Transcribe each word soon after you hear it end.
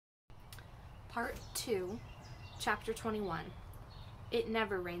Part 2, Chapter 21. It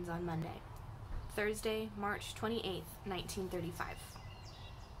Never Rains on Monday. Thursday, March 28th, 1935.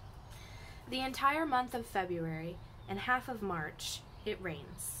 The entire month of February and half of March, it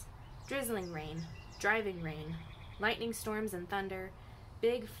rains. Drizzling rain, driving rain, lightning storms and thunder,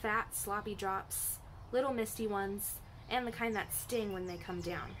 big, fat, sloppy drops, little misty ones, and the kind that sting when they come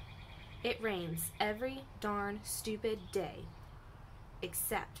down. It rains every darn stupid day,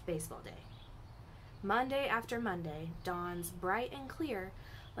 except baseball day. Monday after Monday dawns bright and clear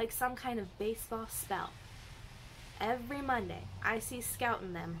like some kind of baseball spell. Every Monday, I see Scout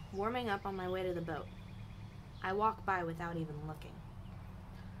and them warming up on my way to the boat. I walk by without even looking.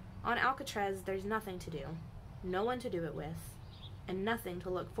 On Alcatraz, there's nothing to do, no one to do it with, and nothing to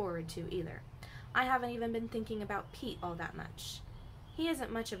look forward to either. I haven't even been thinking about Pete all that much. He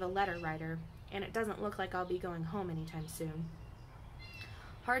isn't much of a letter writer, and it doesn't look like I'll be going home anytime soon.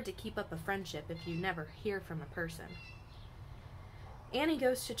 Hard to keep up a friendship if you never hear from a person. Annie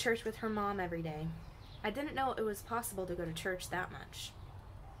goes to church with her mom every day. I didn't know it was possible to go to church that much.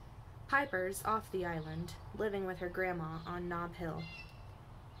 Piper's off the island, living with her grandma on Nob Hill.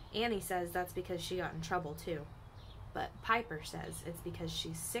 Annie says that's because she got in trouble too, but Piper says it's because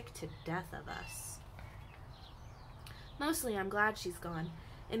she's sick to death of us. Mostly I'm glad she's gone.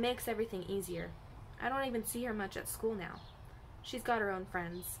 It makes everything easier. I don't even see her much at school now. She's got her own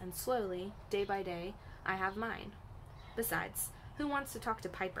friends, and slowly, day by day, I have mine. Besides, who wants to talk to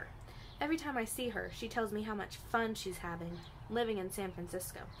Piper? Every time I see her, she tells me how much fun she's having, living in San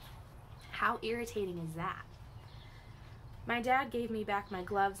Francisco. How irritating is that? My dad gave me back my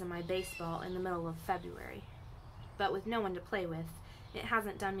gloves and my baseball in the middle of February, but with no one to play with, it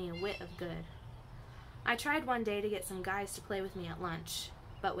hasn't done me a whit of good. I tried one day to get some guys to play with me at lunch,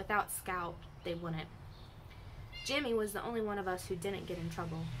 but without Scout, they wouldn't. Jimmy was the only one of us who didn't get in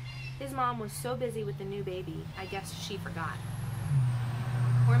trouble. His mom was so busy with the new baby, I guess she forgot.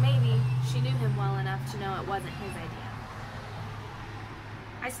 Or maybe she knew him well enough to know it wasn't his idea.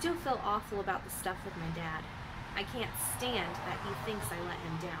 I still feel awful about the stuff with my dad. I can't stand that he thinks I let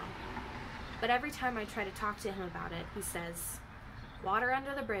him down. But every time I try to talk to him about it, he says, "Water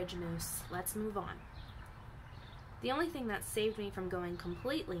under the bridge, Moose. Let's move on." The only thing that saved me from going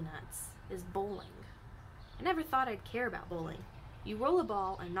completely nuts is bowling. I never thought I'd care about bowling. You roll a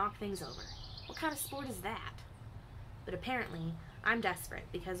ball and knock things over. What kind of sport is that? But apparently, I'm desperate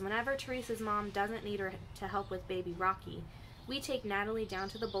because whenever Teresa's mom doesn't need her to help with baby Rocky, we take Natalie down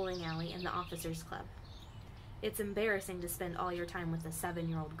to the bowling alley in the officers' club. It's embarrassing to spend all your time with a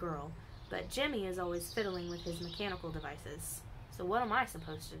 7-year-old girl, but Jimmy is always fiddling with his mechanical devices. So what am I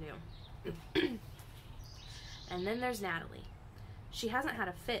supposed to do? And then there's Natalie. She hasn't had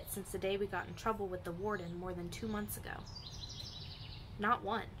a fit since the day we got in trouble with the warden more than 2 months ago. Not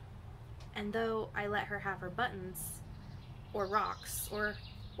one. And though I let her have her buttons, or rocks, or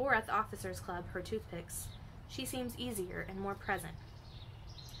at the officers' club, her toothpicks, she seems easier and more present.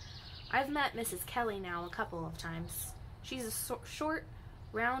 I've met Mrs. Kelly now a couple of times. She's a short,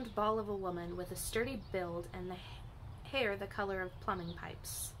 round ball of a woman with a sturdy build and the hair the color of plumbing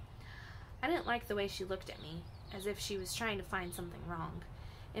pipes. I didn't like the way she looked at me, as if she was trying to find something wrong.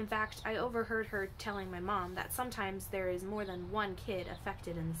 In fact, I overheard her telling my mom that sometimes there is more than one kid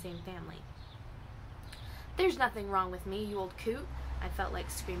affected in the same family. "There's nothing wrong with me, you old coot," I felt like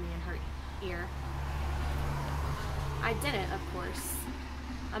screaming in her ear. I didn't, of course.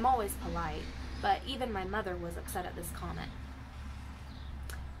 I'm always polite, but even my mother was upset at this comment.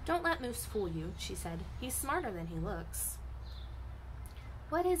 "Don't let Moose fool you," she said. "He's smarter than he looks."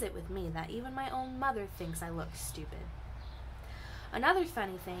 What is it with me that even my own mother thinks I look stupid? Another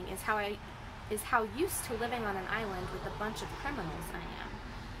funny thing is how used to living on an island with a bunch of criminals I am.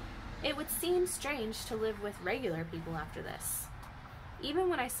 It would seem strange to live with regular people after this. Even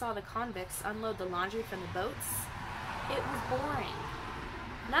when I saw the convicts unload the laundry from the boats, it was boring.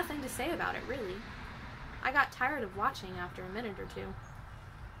 Nothing to say about it, really. I got tired of watching after a minute or two.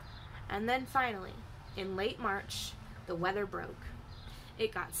 And then finally, in late March, the weather broke.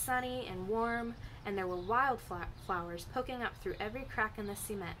 It got sunny and warm, and there were wildflowers poking up through every crack in the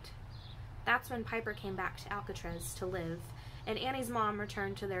cement. That's when Piper came back to Alcatraz to live, and Annie's mom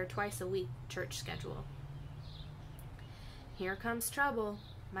returned to their twice-a-week church schedule. "Here comes trouble,"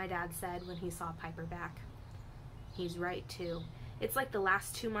 my dad said when he saw Piper back. He's right, too. It's like the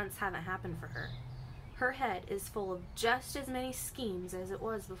last 2 months haven't happened for her. Her head is full of just as many schemes as it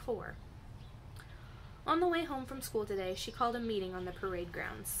was before. On the way home from school today, she called a meeting on the parade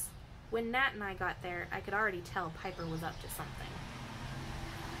grounds. When Nat and I got there, I could already tell Piper was up to something.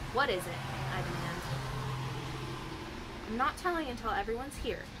 "What is it?" I demand. "I'm not telling until everyone's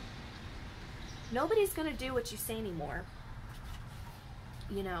here." Nobody's gonna do what you say anymore.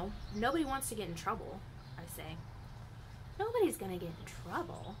 You know, nobody wants to get in trouble, I say. Nobody's gonna get in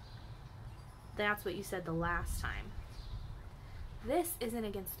trouble. That's what you said the last time. This isn't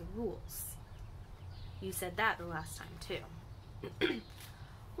against the rules. You said that the last time, too.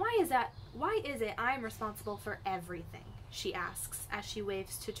 Why is it I'm responsible for everything? She asks as she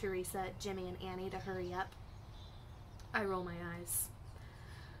waves to Teresa, Jimmy, and Annie to hurry up. I roll my eyes.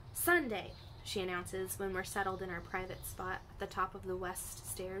 Sunday, she announces when we're settled in our private spot at the top of the west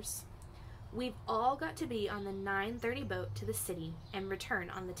stairs. We've all got to be on the 9:30 boat to the city and return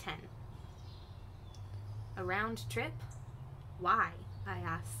on the 10. A round trip? Why? I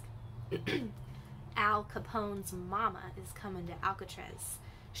ask. Al Capone's mama is coming to Alcatraz.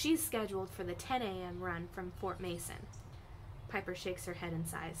 She's scheduled for the 10 a.m. run from Fort Mason. Piper shakes her head and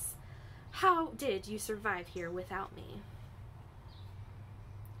sighs. How did you survive here without me?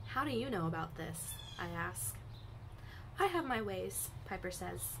 How do you know about this? I ask. I have my ways, Piper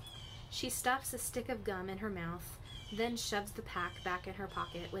says. She stuffs a stick of gum in her mouth, then shoves the pack back in her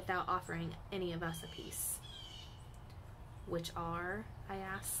pocket without offering any of us a piece. Which are? I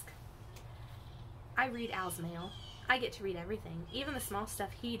ask. I read Al's mail. I get to read everything, even the small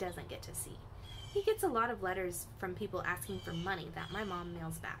stuff he doesn't get to see. He gets a lot of letters from people asking for money that my mom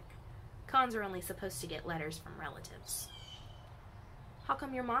mails back. Cons are only supposed to get letters from relatives. How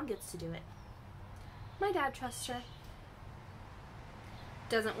come your mom gets to do it? My dad trusts her.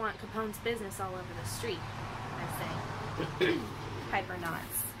 Doesn't want Capone's business all over the street, I say. Piper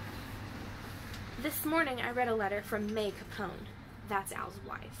nods. This morning I read a letter from May Capone. That's Al's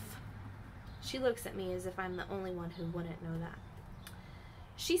wife. She looks at me as if I'm the only one who wouldn't know that.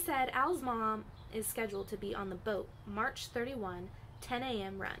 She said Al's mom is scheduled to be on the boat March 31, 10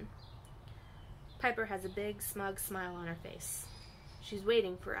 a.m. run. Piper has a big, smug smile on her face. She's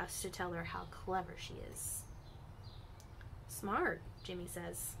waiting for us to tell her how clever she is. Smart, Jimmy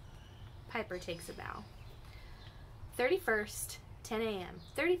says. Piper takes a bow. 31st, 10 a.m.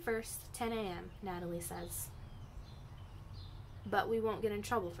 31st, 10 a.m., Natalie says. But we won't get in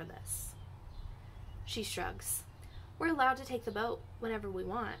trouble for this. She shrugs. We're allowed to take the boat whenever we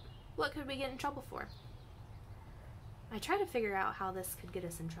want. What could we get in trouble for? I try to figure out how this could get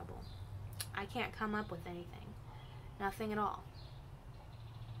us in trouble. I can't come up with anything. Nothing at all.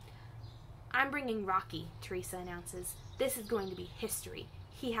 I'm bringing Rocky, Teresa announces. This is going to be history.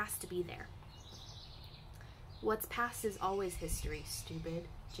 He has to be there. What's past is always history, stupid,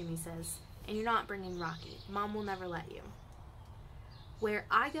 Jimmy says. And you're not bringing Rocky. Mom will never let you. Where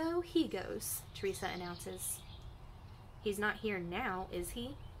I go, he goes, Teresa announces. He's not here now, is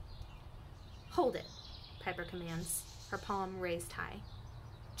he? Hold it, Piper commands, her palm raised high.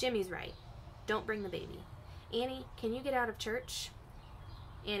 Jimmy's right. Don't bring the baby. Annie, can you get out of church?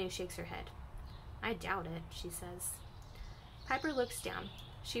 Annie shakes her head. I doubt it, she says. Piper looks down.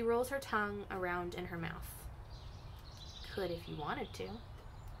 She rolls her tongue around in her mouth. Could if you wanted to.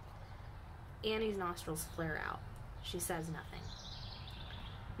 Annie's nostrils flare out. She says nothing.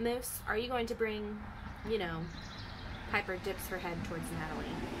 Moose, are you going to bring, Piper dips her head towards Natalie,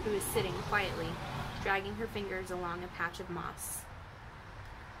 who is sitting quietly, dragging her fingers along a patch of moss.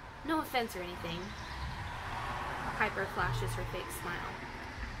 No offense or anything. Piper flashes her fake smile.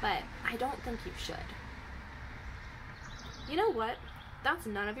 But I don't think you should. You know what? That's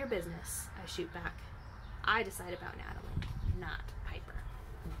none of your business, I shoot back. I decide about Natalie, not